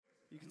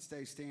You can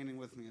stay standing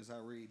with me as I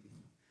read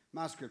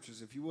my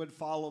scriptures. If you would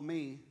follow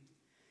me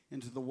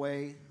into the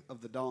way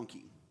of the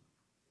donkey.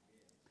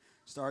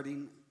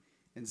 Starting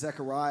in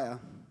Zechariah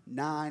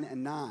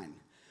 9:9.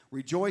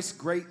 Rejoice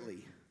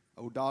greatly,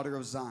 O daughter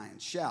of Zion.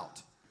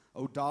 Shout,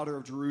 O daughter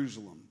of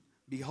Jerusalem.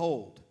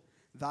 Behold,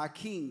 thy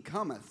king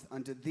cometh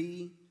unto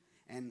thee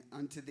and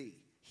unto thee.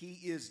 He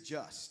is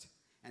just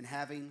and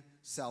having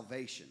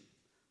salvation,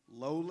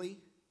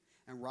 lowly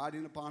and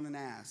riding upon an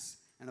ass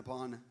and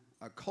upon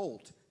a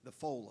colt, the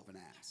foal of an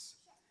ass.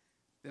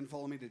 Then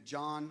follow me to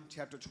John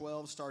chapter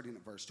 12, starting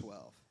at verse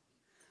 12.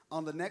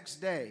 On the next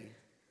day,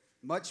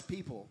 much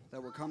people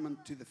that were coming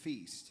to the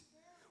feast,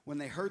 when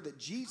they heard that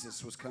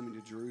Jesus was coming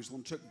to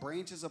Jerusalem, took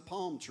branches of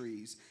palm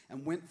trees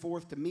and went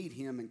forth to meet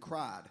him and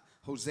cried,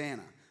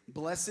 Hosanna,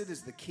 blessed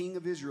is the King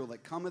of Israel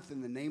that cometh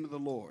in the name of the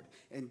Lord.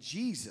 And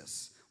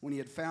Jesus, when he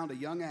had found a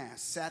young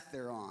ass, sat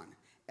thereon,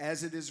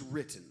 as it is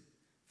written,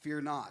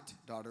 Fear not,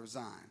 daughter of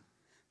Zion.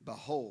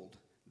 Behold,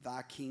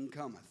 thy king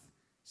cometh,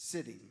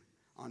 sitting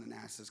on an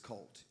ass's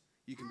colt.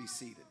 You can be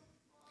seated.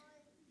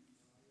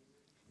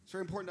 It's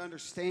very important to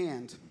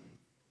understand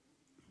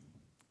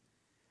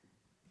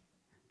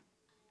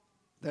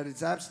that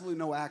it's absolutely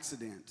no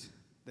accident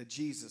that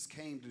Jesus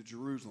came to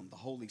Jerusalem, the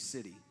holy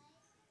city,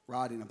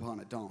 riding upon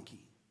a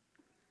donkey.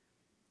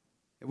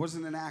 It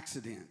wasn't an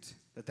accident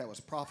that that was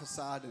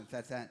prophesied and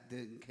that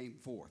then came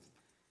forth.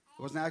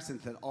 It wasn't an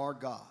accident that our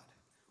God,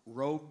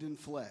 robed in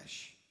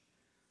flesh,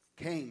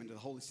 came into the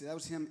holy city. That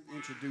was him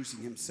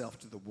introducing himself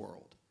to the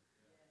world.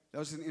 That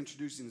was him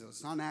introducing himself.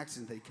 It's not an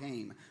accident they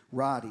came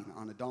riding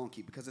on a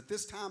donkey. Because at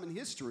this time in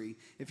history,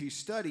 if you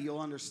study, you'll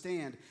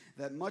understand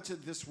that much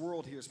of this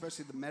world here,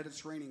 especially the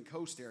Mediterranean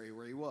coast area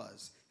where he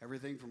was,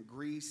 everything from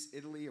Greece,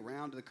 Italy,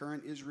 around to the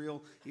current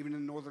Israel, even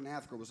in northern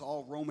Africa, was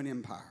all Roman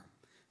Empire.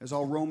 It was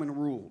all Roman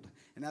ruled.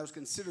 And that was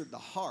considered the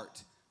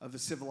heart of the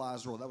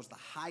civilized world. That was the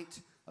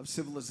height of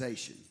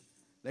civilization.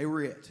 They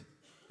were it.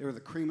 They were the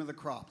cream of the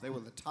crop. They were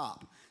the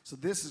top. So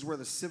this is where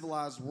the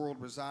civilized world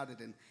resided,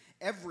 and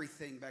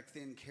everything back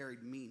then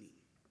carried meaning.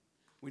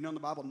 We know in the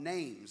Bible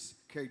names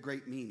carried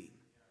great meaning.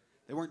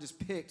 They weren't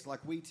just picked like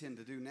we tend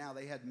to do now.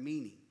 They had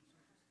meaning.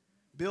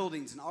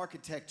 Buildings and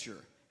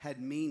architecture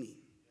had meaning.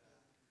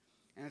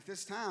 And at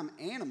this time,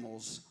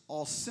 animals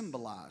all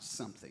symbolized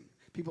something.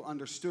 People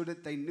understood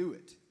it. They knew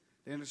it.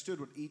 They understood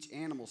what each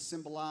animal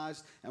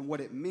symbolized and what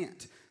it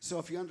meant. So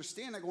if you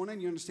understand that going in,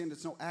 you understand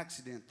it's no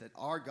accident that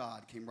our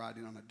God came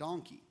riding on a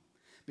donkey.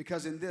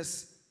 Because in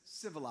this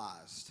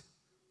civilized,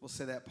 we'll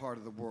say that part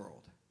of the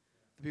world,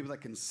 the people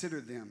that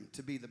consider them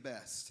to be the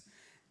best,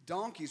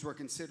 donkeys were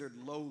considered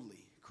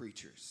lowly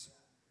creatures.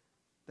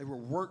 They were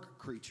work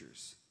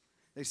creatures.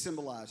 They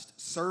symbolized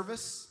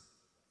service,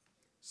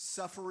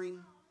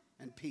 suffering,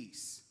 and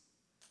peace.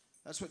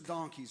 That's what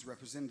donkeys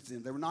represented to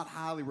them. They were not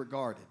highly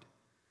regarded.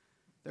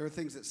 They were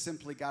things that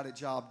simply got a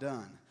job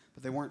done,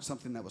 but they weren't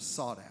something that was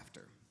sought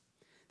after.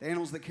 The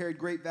animals that carried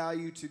great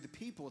value to the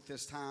people at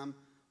this time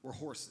were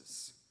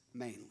horses,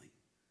 mainly.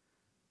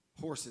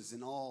 Horses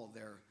in all of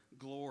their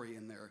glory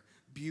and their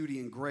beauty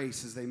and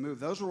grace as they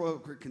moved. Those were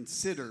what were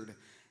considered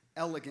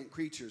elegant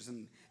creatures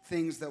and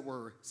things that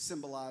were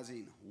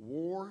symbolizing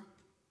war,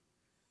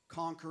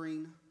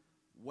 conquering,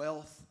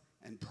 wealth,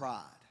 and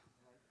pride.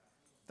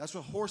 That's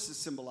what horses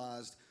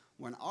symbolized.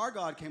 When our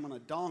God came on a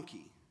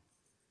donkey,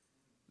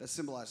 that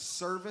symbolized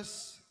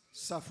service,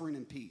 suffering,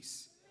 and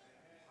peace.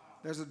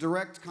 There's a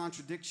direct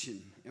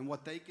contradiction in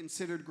what they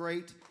considered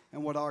great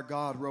and what our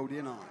God rode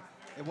in on.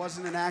 It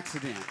wasn't an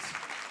accident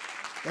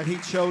that he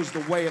chose the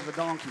way of the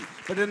donkey.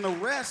 But in the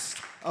rest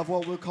of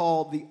what we'll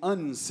call the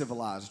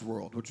uncivilized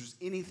world, which was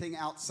anything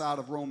outside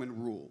of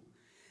Roman rule,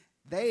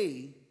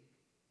 they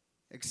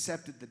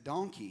accepted the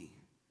donkey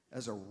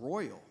as a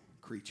royal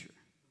creature.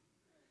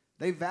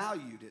 They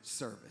valued its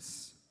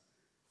service.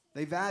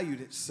 They valued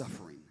its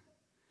suffering.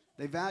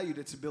 They valued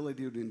its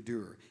ability to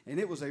endure. And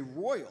it was a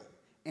royal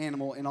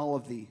animal in all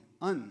of the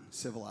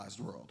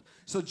uncivilized world.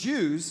 So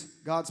Jews,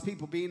 God's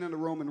people being under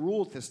Roman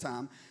rule at this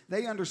time,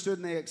 they understood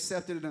and they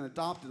accepted and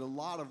adopted a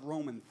lot of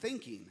Roman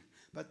thinking,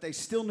 but they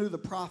still knew the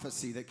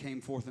prophecy that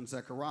came forth in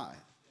Zechariah.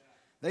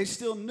 They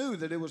still knew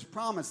that it was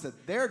promised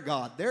that their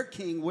God, their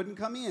king, wouldn't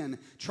come in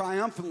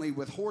triumphantly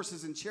with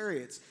horses and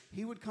chariots.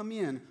 He would come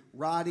in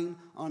riding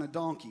on a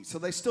donkey. So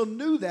they still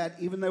knew that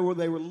even though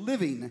they were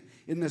living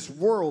in this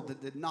world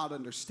that did not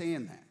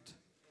understand that.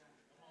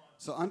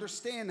 So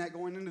understand that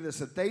going into this,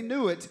 that they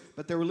knew it,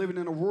 but they were living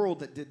in a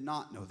world that did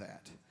not know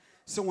that.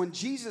 So when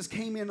Jesus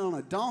came in on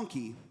a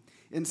donkey,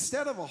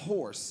 instead of a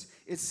horse,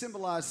 it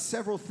symbolized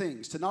several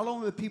things to not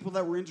only the people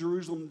that were in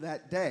Jerusalem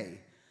that day,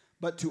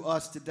 but to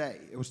us today.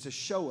 It was to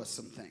show us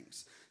some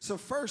things. So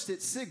first,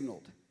 it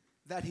signaled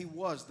that he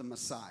was the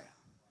Messiah,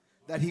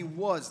 that he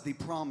was the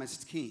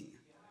promised king,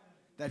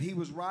 that he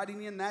was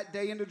riding in that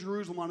day into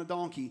Jerusalem on a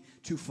donkey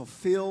to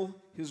fulfill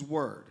his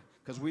word,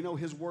 because we know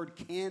his word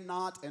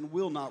cannot and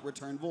will not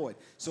return void.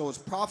 So it was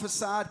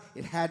prophesied,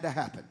 it had to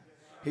happen.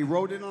 He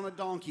rode in on a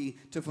donkey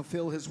to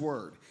fulfill his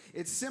word.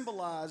 It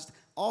symbolized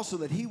also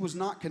that he was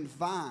not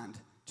confined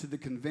to the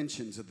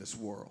conventions of this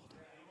world.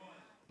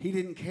 He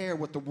didn't care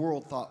what the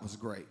world thought was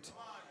great.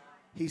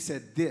 He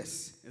said,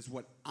 this is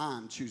what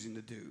I'm choosing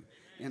to do.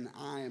 And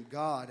I am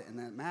God, and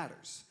that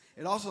matters.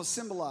 It also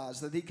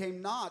symbolized that he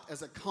came not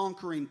as a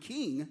conquering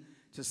king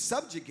to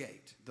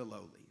subjugate the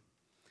lowly.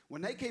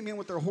 When they came in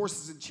with their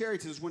horses and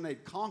chariots, it was when they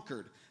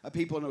conquered a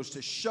people, and it was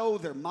to show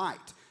their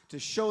might, to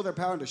show their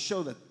power, and to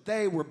show that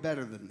they were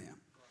better than them,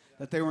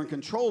 that they were in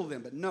control of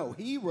them. But no,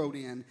 he rode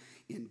in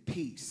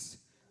peace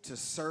to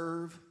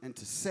serve and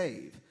to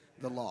save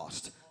the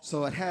lost.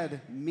 So it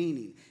had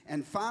meaning.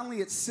 And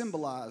finally, it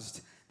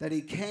symbolized that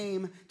he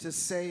came to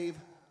save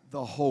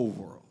the whole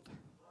world.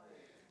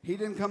 He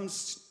didn't come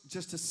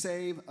just to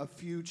save a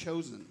few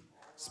chosen,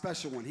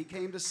 special one. He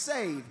came to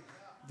save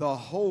the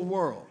whole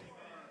world.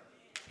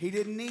 He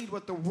didn't need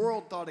what the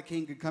world thought a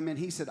king could come in.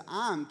 He said,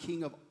 I'm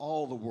king of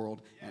all the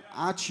world, and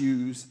I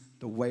choose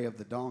the way of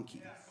the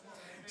donkey.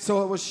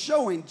 So it was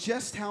showing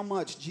just how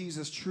much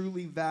Jesus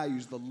truly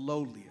values the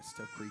lowliest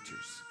of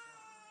creatures.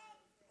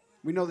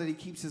 We know that he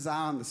keeps his eye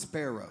on the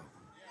sparrow.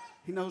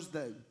 He knows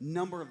the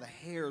number of the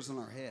hairs on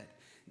our head.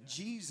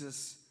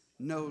 Jesus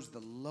knows the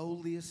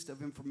lowliest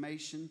of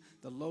information,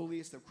 the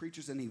lowliest of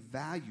creatures, and he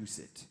values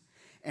it.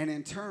 And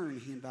in turn,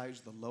 he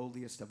values the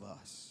lowliest of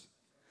us.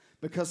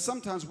 Because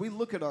sometimes we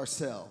look at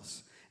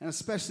ourselves, and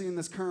especially in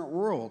this current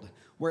world,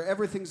 where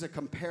everything's a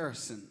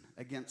comparison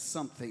against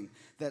something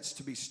that's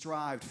to be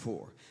strived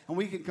for. And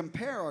we can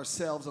compare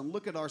ourselves and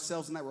look at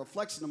ourselves in that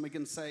reflection, and we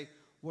can say,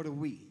 what are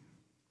we?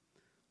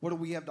 What do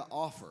we have to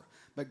offer?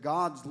 But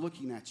God's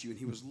looking at you, and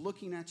he was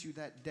looking at you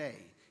that day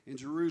in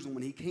Jerusalem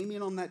when he came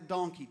in on that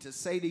donkey to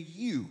say to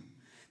you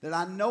that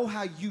I know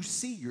how you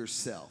see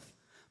yourself,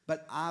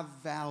 but I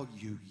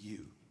value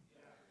you.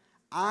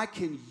 I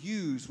can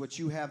use what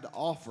you have to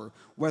offer,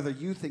 whether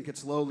you think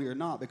it's lowly or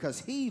not, because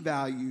he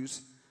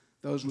values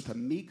those with a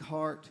meek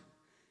heart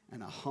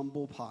and a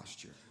humble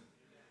posture.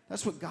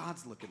 That's what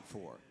God's looking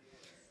for.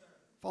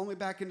 Follow me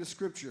back into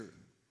Scripture.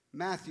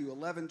 Matthew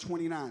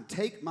 11:29.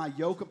 Take my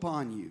yoke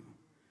upon you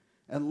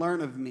and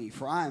learn of me,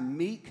 for I am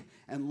meek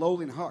and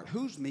lowly in heart.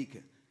 Who's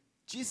meek?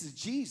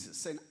 Jesus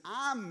saying,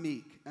 I'm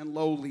meek and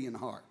lowly in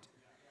heart,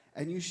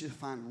 and you should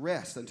find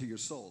rest unto your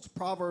souls.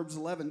 Proverbs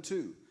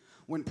 11:2.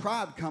 When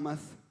pride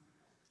cometh,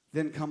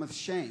 then cometh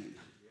shame,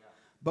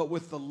 but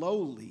with the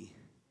lowly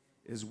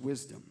is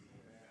wisdom.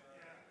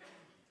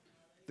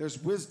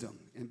 There's wisdom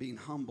in being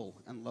humble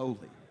and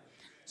lowly.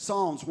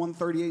 Psalms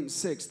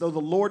 138:6. Though the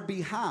Lord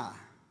be high,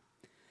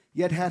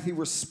 yet hath he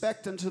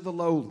respect unto the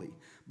lowly,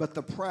 but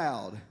the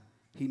proud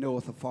he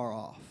knoweth afar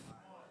off.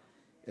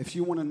 If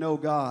you want to know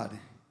God,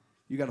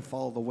 you got to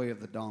follow the way of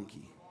the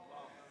donkey.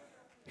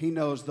 He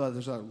knows the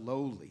others are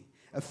lowly.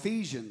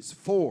 Ephesians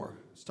 4,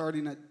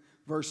 starting at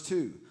verse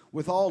 2.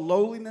 With all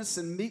lowliness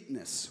and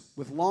meekness,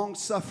 with long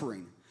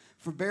suffering,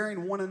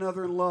 forbearing one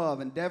another in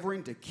love,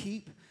 endeavoring to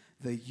keep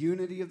the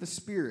unity of the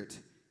Spirit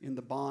in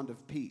the bond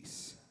of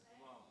peace.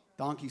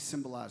 Donkey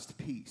symbolized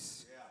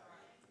peace.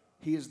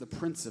 He is the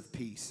Prince of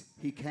Peace.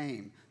 He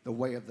came the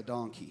way of the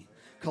donkey.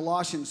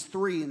 Colossians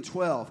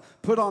 3:12.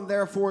 Put on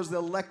therefore as the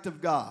elect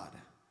of God,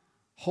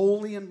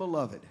 holy and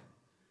beloved,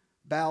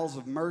 bowels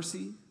of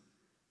mercy,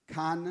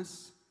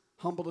 kindness,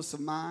 humbleness of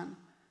mind,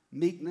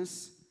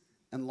 meekness,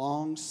 and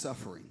long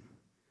suffering.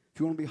 If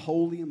you want to be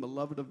holy and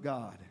beloved of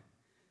God,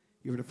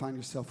 you're to find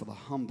yourself with a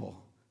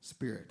humble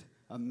spirit,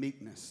 a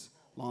meekness,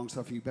 long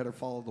suffering. You better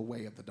follow the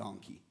way of the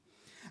donkey.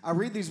 I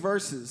read these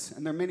verses,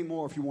 and there are many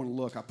more if you want to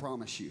look, I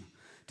promise you,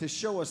 to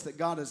show us that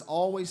God has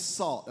always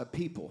sought a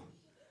people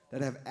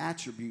that have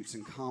attributes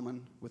in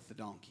common with the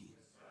donkey.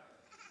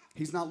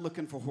 He's not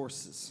looking for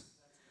horses.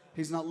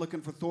 He's not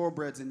looking for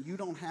thoroughbreds, and you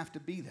don't have to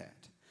be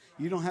that.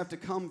 You don't have to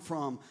come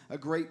from a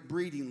great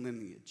breeding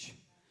lineage.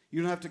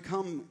 You don't have to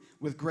come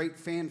with great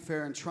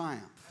fanfare and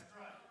triumph.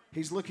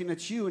 He's looking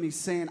at you, and he's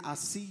saying, I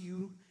see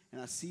you,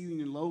 and I see you in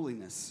your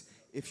lowliness.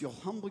 If you'll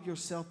humble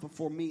yourself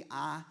before me,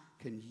 I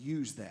can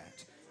use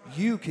that.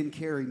 You can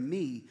carry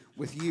me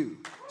with you.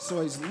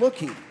 So he's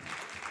looking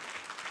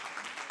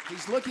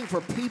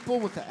for people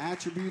with the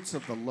attributes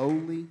of the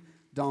lowly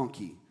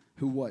donkey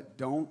who what?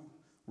 Don't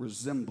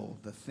resemble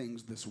the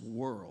things this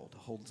world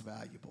holds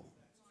valuable.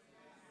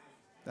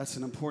 That's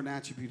an important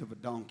attribute of a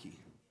donkey.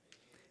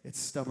 It's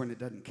stubborn. It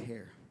doesn't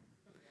care.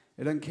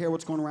 It doesn't care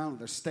what's going around.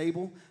 They're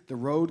stable. The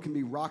road can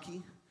be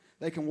rocky.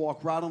 They can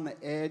walk right on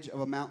the edge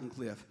of a mountain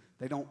cliff.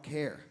 They don't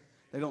care.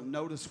 They don't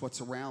notice what's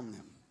around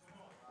them.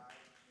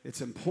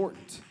 It's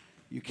important.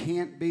 You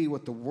can't be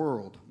what the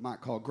world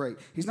might call great.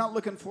 He's not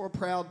looking for a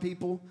proud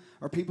people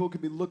or people who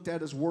could be looked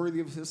at as worthy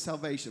of his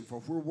salvation. For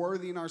if we're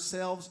worthy in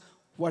ourselves,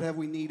 what have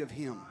we need of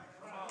him?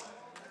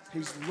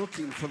 He's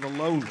looking for the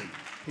lowly.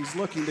 He's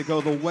looking to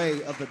go the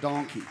way of the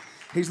donkey.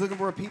 He's looking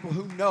for people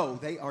who know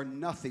they are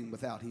nothing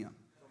without him.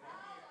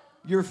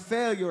 Your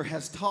failure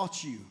has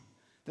taught you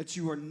that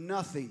you are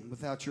nothing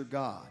without your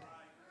God.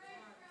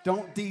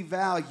 Don't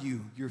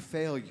devalue your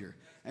failure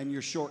and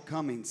your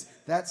shortcomings.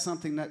 That's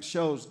something that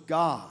shows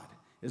God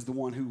is the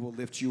one who will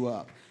lift you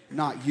up,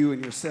 not you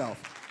and yourself.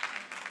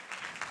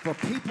 For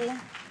people,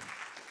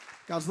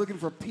 God's looking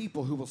for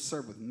people who will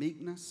serve with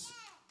meekness,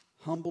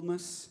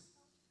 humbleness,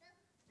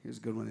 Here's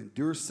a good one.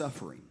 Endure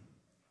suffering.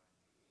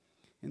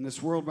 In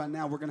this world right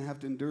now, we're going to have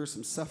to endure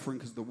some suffering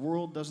because the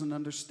world doesn't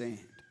understand.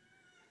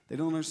 They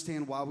don't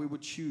understand why we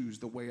would choose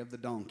the way of the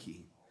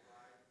donkey.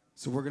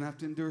 So we're going to have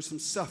to endure some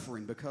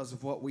suffering because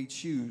of what we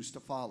choose to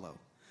follow.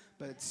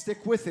 But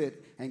stick with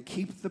it and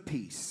keep the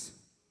peace.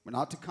 We're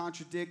not to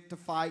contradict, to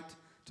fight,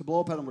 to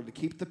blow up at them. We're to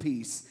keep the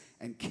peace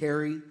and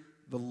carry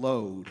the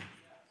load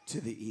to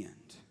the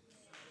end.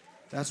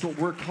 That's what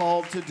we're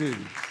called to do.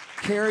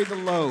 Carry the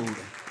load.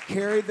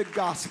 Carry the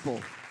gospel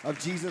of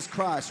Jesus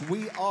Christ.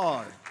 We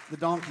are the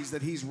donkeys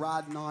that he's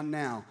riding on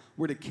now.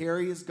 We're to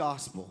carry his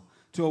gospel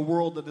to a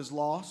world that is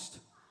lost,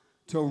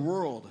 to a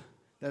world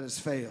that has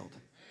failed.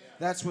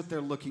 That's what they're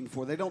looking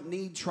for. They don't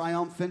need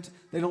triumphant.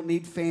 They don't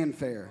need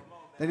fanfare.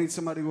 They need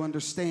somebody who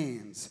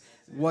understands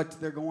what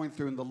they're going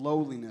through in the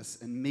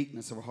lowliness and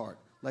meekness of heart.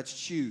 Let's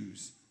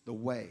choose the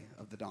way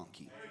of the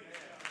donkey.